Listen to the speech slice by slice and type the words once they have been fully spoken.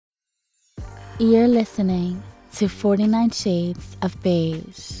You're listening to 49 Shades of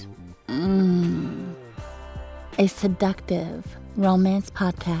Beige, a seductive romance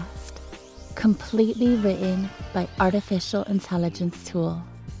podcast completely written by artificial intelligence tool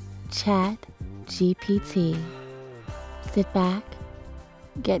ChatGPT. Sit back,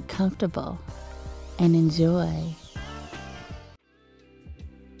 get comfortable, and enjoy.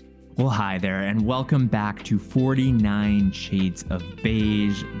 Well, hi there, and welcome back to 49 Shades of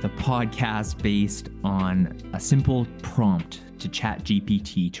Beige, the podcast based on a simple prompt to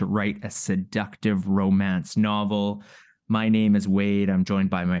ChatGPT to write a seductive romance novel. My name is Wade. I'm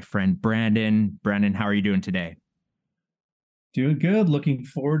joined by my friend Brandon. Brandon, how are you doing today? Doing good. Looking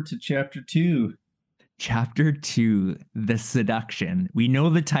forward to chapter 2. Chapter 2, The Seduction. We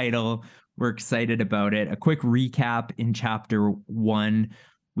know the title. We're excited about it. A quick recap in chapter 1.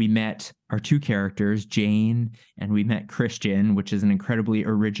 We met our two characters, Jane, and we met Christian, which is an incredibly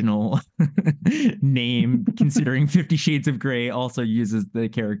original name, considering 50 Shades of Grey also uses the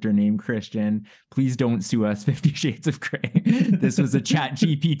character name Christian. Please don't sue us, 50 Shades of Grey. This was a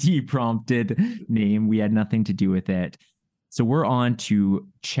ChatGPT prompted name. We had nothing to do with it. So we're on to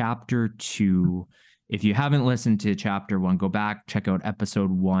chapter 2. If you haven't listened to chapter 1, go back, check out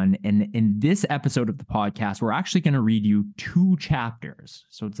episode 1. And in this episode of the podcast, we're actually going to read you 2 chapters.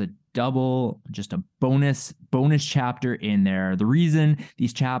 So it's a double, just a bonus chapter in there. The reason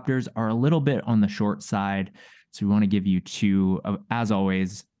these chapters are a little bit on the short side, so we want to give you 2. As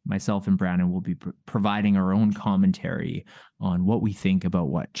always, myself and Brandon will be providing our own commentary on what we think about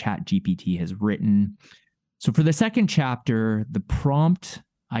what ChatGPT has written. So for the second chapter, the prompt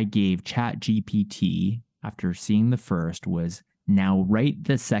I gave ChatGPT after seeing the first was, now write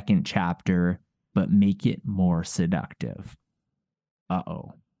the second chapter, but make it more seductive.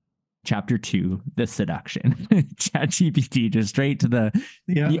 Uh-oh. Chapter 2, The Seduction. ChatGPT just straight to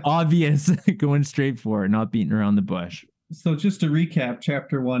the obvious, going straight for it, not beating around the bush. So just to recap,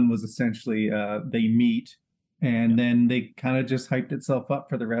 chapter 1 was essentially they meet, and then they kind of just hyped itself up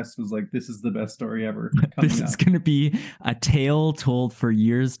for the rest. It was like, this is the best story ever. This is going to be a tale told for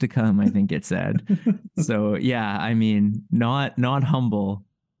years to come, I think it said. So yeah, I mean, not humble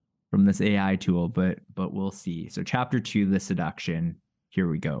from this AI tool, but we'll see. So chapter 2, The Seduction. Here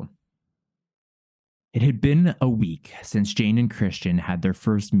we go. It had been a week since Jane and Christian had their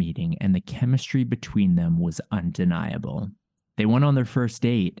first meeting, and the chemistry between them was undeniable. They went on their first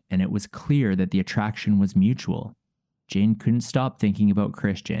date, and it was clear that the attraction was mutual. Jane couldn't stop thinking about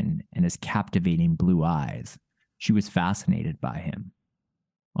Christian and his captivating blue eyes. She was fascinated by him.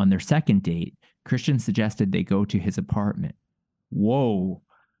 On their second date, Christian suggested they go to his apartment. Whoa.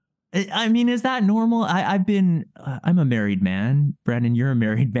 I mean, is that normal? I'm a married man. Brandon, you're a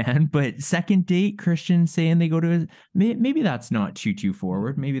married man. But second date, Christian saying they go to maybe that's not too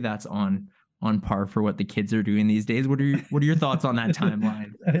forward. Maybe that's on par for what the kids are doing these days. What are your thoughts on that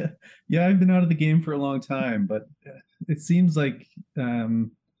timeline? Yeah, I've been out of the game for a long time, but it seems like they're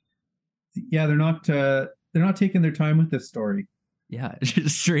not taking their time with this story. Yeah,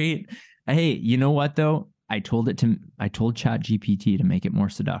 straight. Hey, you know what though? I told ChatGPT to make it more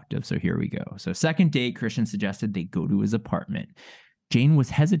seductive. So here we go. So second date, Christian suggested they go to his apartment. Jane was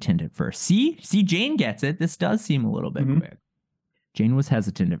hesitant at first. See, Jane gets it. This does seem a little bit quick. Jane was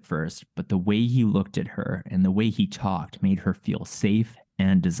hesitant at first, but the way he looked at her and the way he talked made her feel safe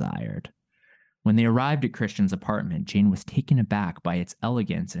and desired. When they arrived at Christian's apartment, Jane was taken aback by its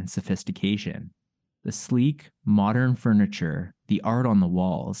elegance and sophistication. The sleek, modern furniture, the art on the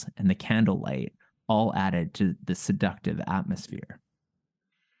walls, and the candlelight all added to the seductive atmosphere.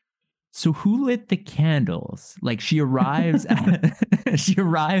 So who lit the candles? Like she arrives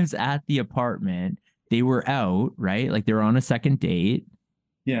at the apartment. They were out, right? Like they were on a second date.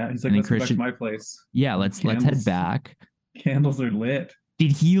 Yeah, he's like, let's go back to my place. Yeah, let's head back. Candles are lit.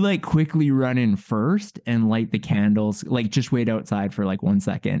 Did he like quickly run in first and light the candles? Like just wait outside for like 1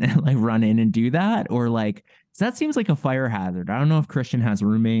 second and like run in and do that? Or like, that seems like a fire hazard. I don't know if Christian has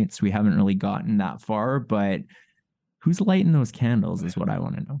roommates. We haven't really gotten that far, but who's lighting those candles is what I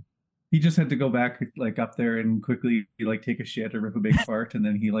want to know. He just had to go back like up there and quickly like take a shit or rip a big fart, and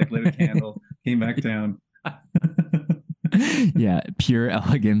then he like lit a candle, came back down. Yeah, pure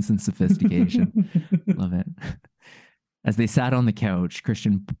elegance and sophistication. Love it. As they sat on the couch,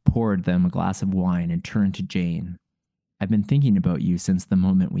 Christian poured them a glass of wine and turned to Jane. I've been thinking about you since the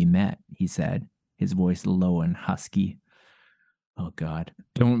moment we met, he said, his voice low and husky. Oh, God.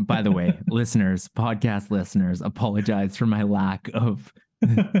 Don't, by the way, podcast listeners, apologize for my lack of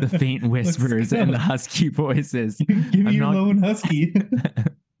the faint whispers and the husky voices. Give me your low and husky.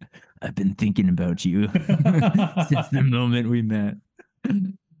 I've been thinking about you since the moment we met.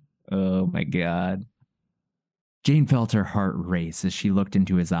 Oh my God. Jane felt her heart race as she looked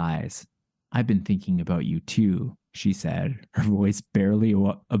into his eyes. I've been thinking about you too, she said, her voice barely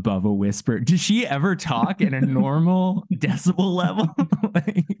above a whisper. Does she ever talk at a normal decibel level?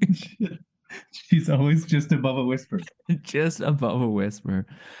 She's always just above a whisper. Just above a whisper.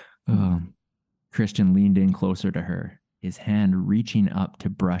 Oh. Christian leaned in closer to her, his hand reaching up to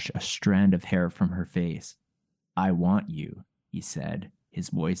brush a strand of hair from her face. I want you, he said, his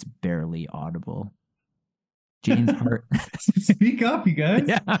voice barely audible. Jane's heart. Speak up, you guys.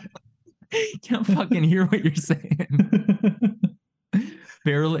 Yeah. Can't fucking hear what you're saying.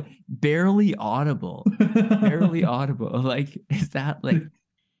 barely audible. Barely audible. Like, is that like.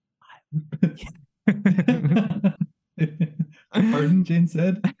 Pardon, Jane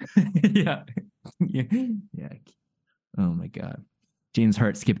said. Yeah. Yeah. Oh my God. Jane's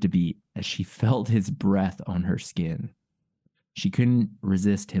heart skipped a beat as she felt his breath on her skin. She couldn't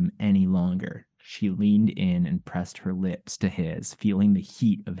resist him any longer. She leaned in and pressed her lips to his, feeling the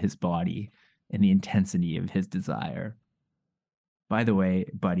heat of his body and the intensity of his desire. By the way,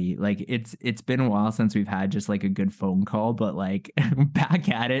 buddy, like it's been a while since we've had just like a good phone call, but like back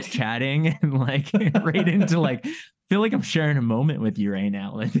at it chatting and like right into like feel like I'm sharing a moment with you right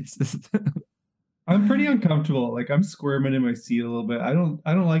now. Like this is I'm pretty uncomfortable. Like I'm squirming in my seat a little bit. I don't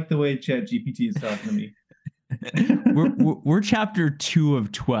like the way ChatGPT is talking to me. we're chapter 2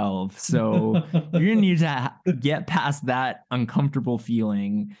 of 12, so you're gonna need to get past that uncomfortable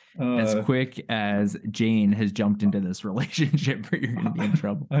feeling as quick as Jane has jumped into this relationship, or you're gonna be in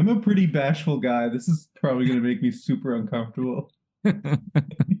trouble. I'm a pretty bashful guy. This is probably gonna make me super uncomfortable.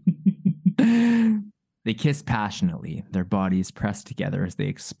 They kissed passionately, their bodies pressed together as they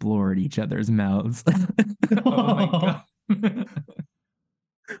explored each other's mouths. Oh my God.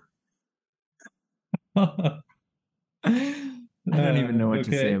 I don't even know what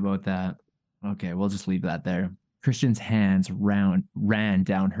to say about that. Okay, we'll just leave that there. Christian's hands ran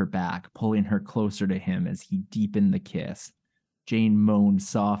down her back, pulling her closer to him as he deepened the kiss. Jane moaned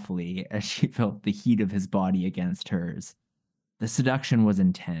softly as she felt the heat of his body against hers. The seduction was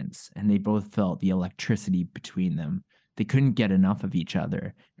intense, and they both felt the electricity between them. They couldn't get enough of each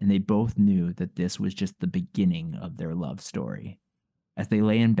other, and they both knew that this was just the beginning of their love story. As they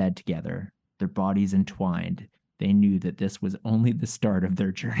lay in bed together, their bodies entwined, they knew that this was only the start of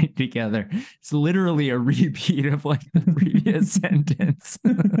their journey together. It's literally a repeat of like the previous sentence.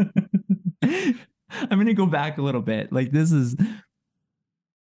 I'm going to go back a little bit. Like this is...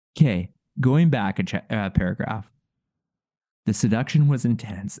 Okay, going back a paragraph. The seduction was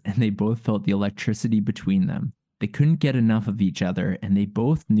intense, and they both felt the electricity between them. They couldn't get enough of each other, and they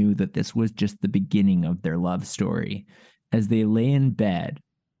both knew that this was just the beginning of their love story. As they lay in bed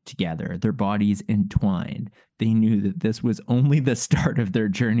together, their bodies entwined, they knew that this was only the start of their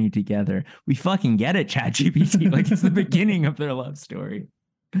journey together. We fucking get it, ChatGPT. Like it's the beginning of their love story.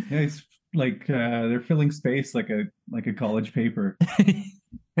 Yeah, it's like they're filling space like a college paper.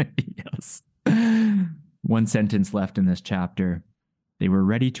 Yes. One sentence left in this chapter. They were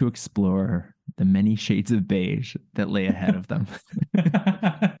ready to explore the many shades of beige that lay ahead of them.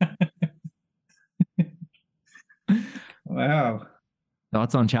 Wow.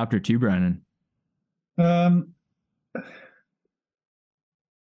 Thoughts on chapter 2, Brennan?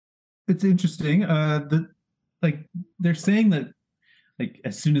 It's interesting. They're saying that like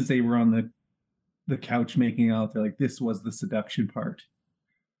as soon as they were on the couch making out, they're like, this was the seduction part.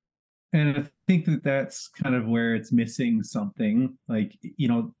 And I think that that's kind of where it's missing something. Like, you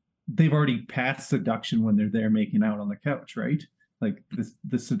know, they've already passed seduction when they're there making out on the couch, right? Like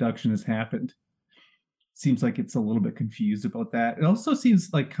the seduction has happened. Seems like it's a little bit confused about that. It also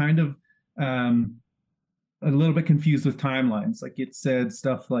seems like kind of a little bit confused with timelines. Like it said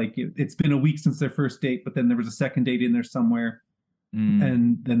stuff like it's been a week since their first date, but then there was a second date in there somewhere.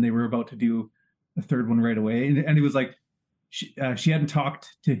 And then they were about to do a third one right away. And it was like, she hadn't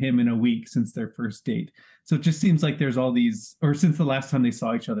talked to him in a week since their first date. So it just seems like there's all these, or since the last time they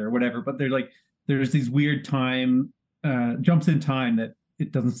saw each other or whatever, but they're like, there's these weird time jumps in time that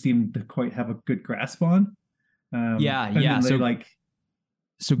it doesn't seem to quite have a good grasp on. So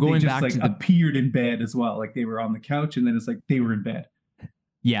going back to appeared in bed as well. Like they were on the couch and then it's like they were in bed.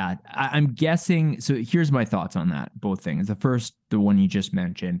 Yeah, I'm guessing. So here's my thoughts on that. Both things. The first, the one you just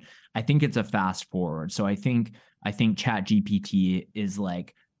mentioned, I think it's a fast forward. So I think ChatGPT is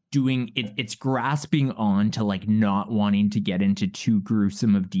like doing it. It's grasping on to like not wanting to get into too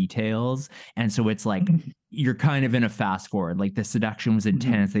gruesome of details. And so it's like you're kind of in a fast forward. Like the seduction was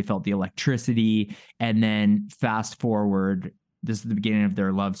intense. They felt the electricity. And then fast forward, this is the beginning of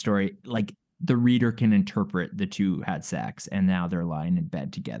their love story. Like the reader can interpret the two had sex and now they're lying in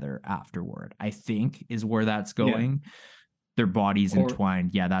bed together afterward, I think is where that's going. Their bodies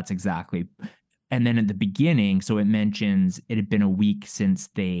entwined. Yeah, that's exactly. And then at the beginning, so it mentions it had been a week since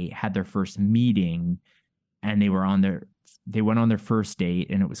they had their first meeting and they went on their first date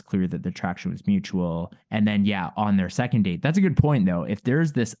and it was clear that the attraction was mutual. And then, on their second date, that's a good point though. If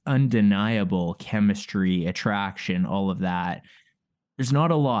there's this undeniable chemistry, attraction, all of that, there's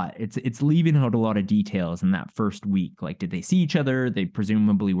not a lot. It's leaving out a lot of details in that first week. Like, did they see each other? They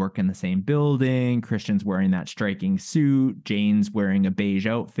presumably work in the same building. Christian's wearing that striking suit. Jane's wearing a beige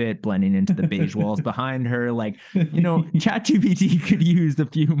outfit, blending into the beige walls behind her. Like, ChatGPT could use a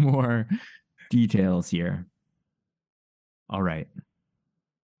few more details here. All right.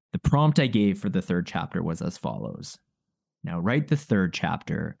 The prompt I gave for the third chapter was as follows. Now write the third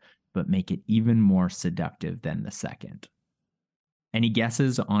chapter, but make it even more seductive than the second. Any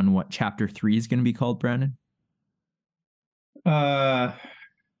guesses on what chapter 3 is going to be called, Brandon?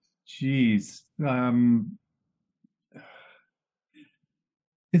 Geez.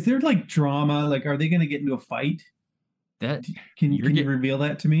 Is there like drama? Like, are they going to get into a fight? Can you reveal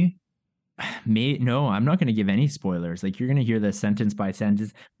that to me? No, I'm not going to give any spoilers. Like, you're going to hear this sentence by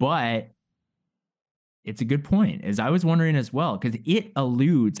sentence, but it's a good point. As I was wondering as well, because it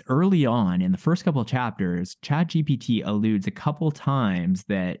alludes early on in the first couple of chapters, ChatGPT alludes a couple times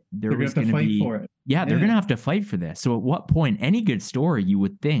that they're going to fight for it. Yeah, they're going to have to fight for this. So at what point, any good story you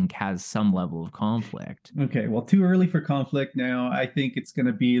would think has some level of conflict. Okay, well, too early for conflict now. I think it's going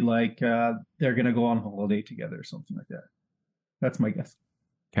to be like they're going to go on holiday together or something like that. That's my guess.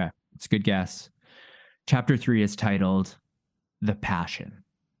 Okay, it's a good guess. Chapter 3 is titled The Passion.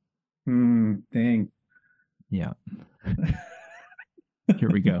 Dang. Yeah. Here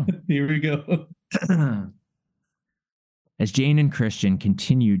we go. Here we go. As Jane and Christian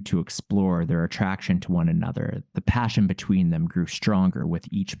continued to explore their attraction to one another, the passion between them grew stronger with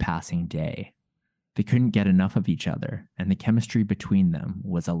each passing day. They couldn't get enough of each other, and the chemistry between them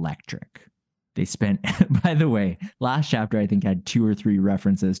was electric. They spent, by the way, last chapter, I think, had 2 or 3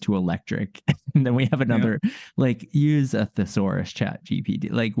 references to electric. And then we have another, like, use a thesaurus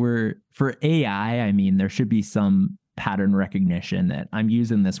ChatGPT. Like, for AI, I mean, there should be some pattern recognition that I'm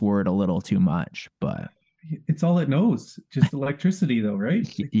using this word a little too much, but. It's all it knows. Just electricity, though, right?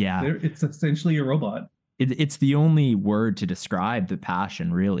 Yeah. It's essentially a robot. It's the only word to describe the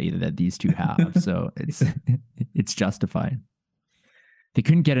passion, really, that these two have. So it's justified. They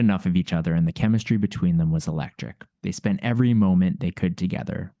couldn't get enough of each other, and the chemistry between them was electric. They spent every moment they could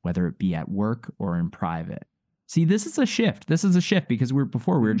together, whether it be at work or in private. See, this is a shift. Because we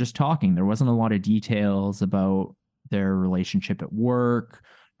were just talking. There wasn't a lot of details about their relationship at work.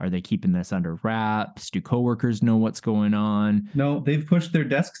 Are they keeping this under wraps? Do coworkers know what's going on? No, they've pushed their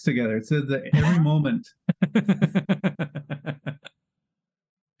desks together. It says that every moment.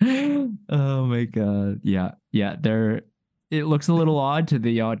 Oh my God. Yeah. It looks a little odd to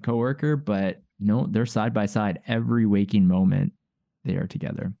the odd coworker, but no, they're side by side every waking moment they are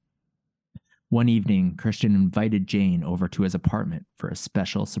together. One evening, Christian invited Jane over to his apartment for a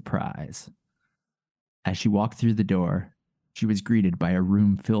special surprise. As she walked through the door, she was greeted by a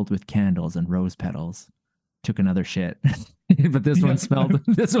room filled with candles and rose petals. Took another shit, but this one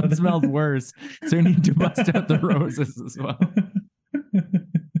smelled worse. So we need to bust out the roses as well.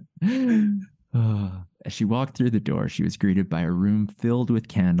 As she walked through the door, she was greeted by a room filled with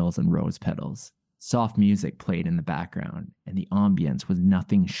candles and rose petals. Soft music played in the background, and the ambience was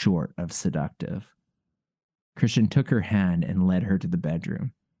nothing short of seductive. Christian took her hand and led her to the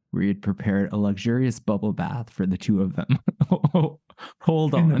bedroom, where he had prepared a luxurious bubble bath for the two of them.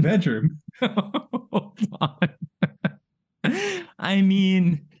 Hold on. In the bedroom? Hold on. I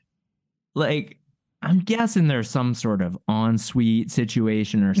mean, like, I'm guessing there's some sort of ensuite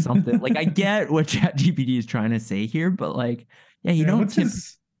situation or something. Like, I get what ChatGPT is trying to say here, but like, you don't.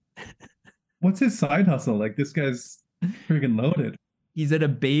 What's his side hustle? Like, this guy's freaking loaded. He's at a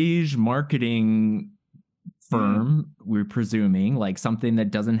beige marketing firm, we're presuming, like something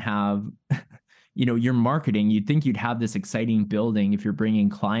that doesn't have, your marketing. You'd think you'd have this exciting building if you're bringing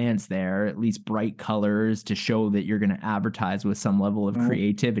clients there, at least bright colors to show that you're going to advertise with some level of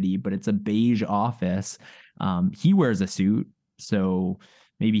creativity, but it's a beige office. He wears a suit, so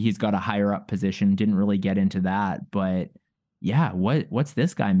maybe he's got a higher up position. Didn't really get into that, but yeah, what's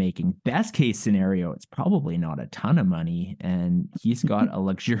this guy making? Best case scenario, it's probably not a ton of money, and he's got a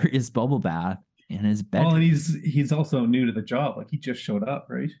luxurious bubble bath in his bedroom. Well, and he's also new to the job. Like, he just showed up,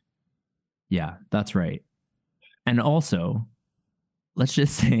 right? Yeah, that's right. And also, let's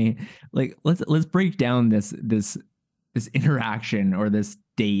just say, like, let's break down this interaction or this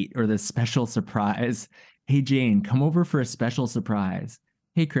date or this special surprise. Hey, Jane, come over for a special surprise.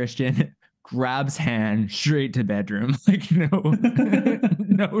 Hey, Christian, grabs hand straight to bedroom. Like,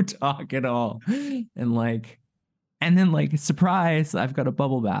 no talk at all. And then like, surprise, I've got a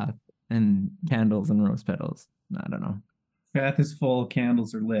bubble bath and candles and rose petals. I don't know. Bath is full,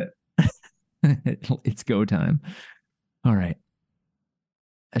 candles are lit. It's go time. All right.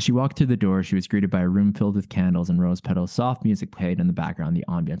 As she walked through the door, she was greeted by a room filled with candles and rose petals. Soft music played in the background. The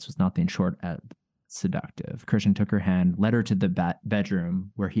ambience was nothing short of seductive. Christian took her hand, led her to the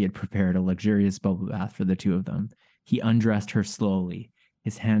bedroom where he had prepared a luxurious bubble bath for the two of them. He undressed her slowly,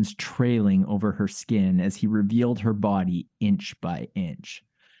 his hands trailing over her skin as he revealed her body inch by inch.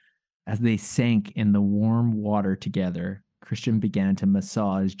 As they sank in the warm water together, Christian began to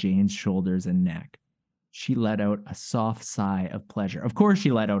massage Jane's shoulders and neck. She let out a soft sigh of pleasure. Of course,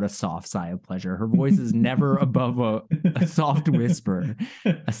 she let out a soft sigh of pleasure. Her voice is never above a soft whisper.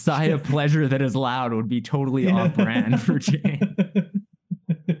 A sigh of pleasure that is loud would be totally off brand for Jane.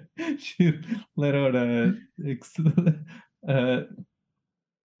 She let out a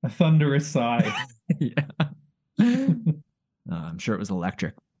thunderous sigh. Yeah. I'm sure it was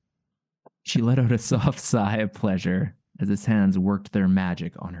electric. She let out a soft sigh of pleasure as his hands worked their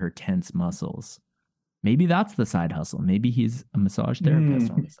magic on her tense muscles. Maybe that's the side hustle. Maybe he's a massage therapist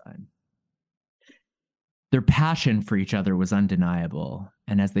on the side. Their passion for each other was undeniable,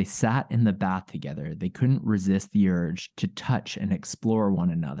 and as they sat in the bath together, they couldn't resist the urge to touch and explore one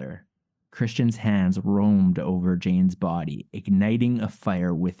another. Christian's hands roamed over Jane's body, igniting a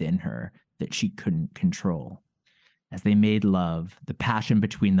fire within her that she couldn't control. As they made love, the passion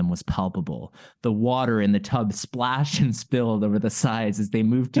between them was palpable. The water in the tub splashed and spilled over the sides as they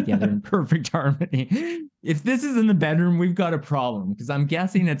moved together in perfect harmony. If this is in the bedroom, we've got a problem, because I'm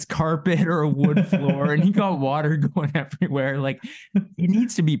guessing it's carpet or a wood floor, and you got water going everywhere. Like, it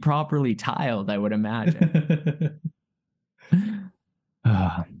needs to be properly tiled, I would imagine.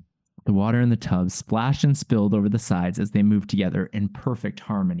 The water in the tub splashed and spilled over the sides as they moved together in perfect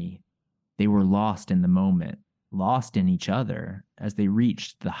harmony. They were lost in the moment, lost in each other as they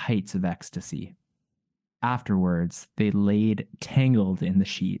reached the heights of ecstasy. Afterwards, they laid tangled in the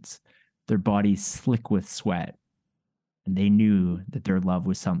sheets, their bodies slick with sweat, and they knew that their love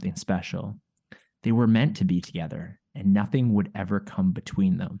was something special. They were meant to be together, and nothing would ever come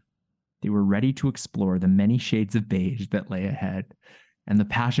between them. They were ready to explore the many shades of beige that lay ahead, and the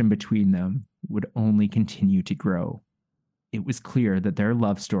passion between them would only continue to grow. It was clear that their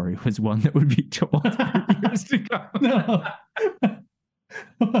love story was one that would be told for years to come. No.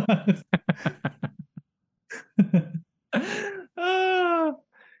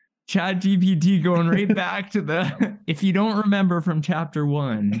 ChatGPT going right back to if you don't remember from chapter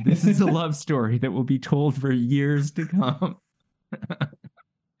 1, this is a love story that will be told for years to come.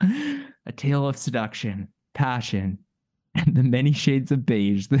 A tale of seduction, passion, and the many shades of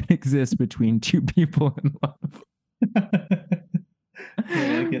beige that exist between two people in love. I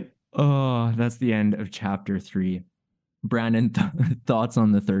like it. Oh, that's the end of chapter 3. Brandon, thoughts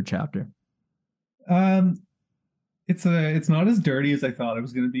on the third chapter? It's not as dirty as I thought it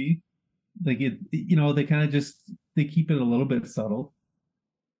was going to be. Like they kind of they keep it a little bit subtle.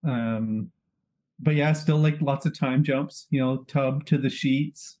 But yeah, still like lots of time jumps. Tub to the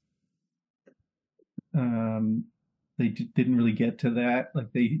sheets. They didn't really get to that.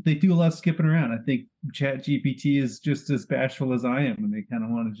 Like they do a lot of skipping around. I think ChatGPT is just as bashful as I am, and they kind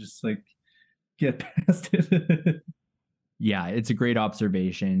of want to just like get past it. Yeah, it's a great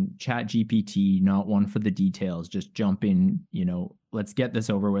observation. ChatGPT, not one for the details, just jump in, let's get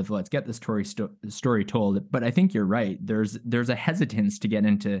this over with. Let's get this story told. But I think you're right. There's a hesitance to get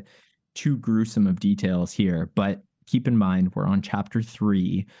into too gruesome of details here. But keep in mind, we're on chapter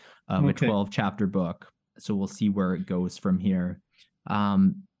 3 of a 12-chapter book. So we'll see where it goes from here.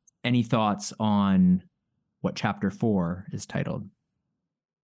 Any thoughts on what chapter 4 is titled?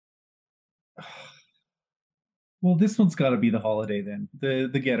 Well, this one's got to be the holiday then.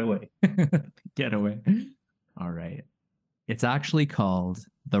 The getaway. Getaway. All right. It's actually called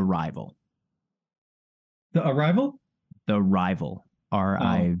The Rival. The Arrival? The Rival.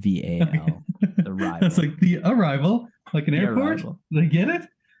 R-I-V-A-L. The Rival. That's like the arrival, like an airport. Arrival. Did I get it?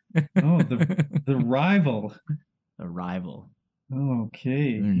 Oh, the rival. The Rival.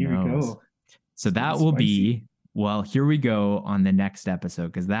 Okay, Who here knows? we go. So that will be, well, here we go on the next episode,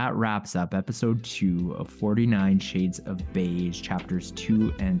 because that wraps up episode 2 of 49 Shades of Beige, chapters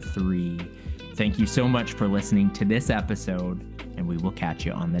 2 and 3. Thank you so much for listening to this episode, and we will catch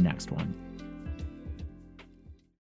you on the next one.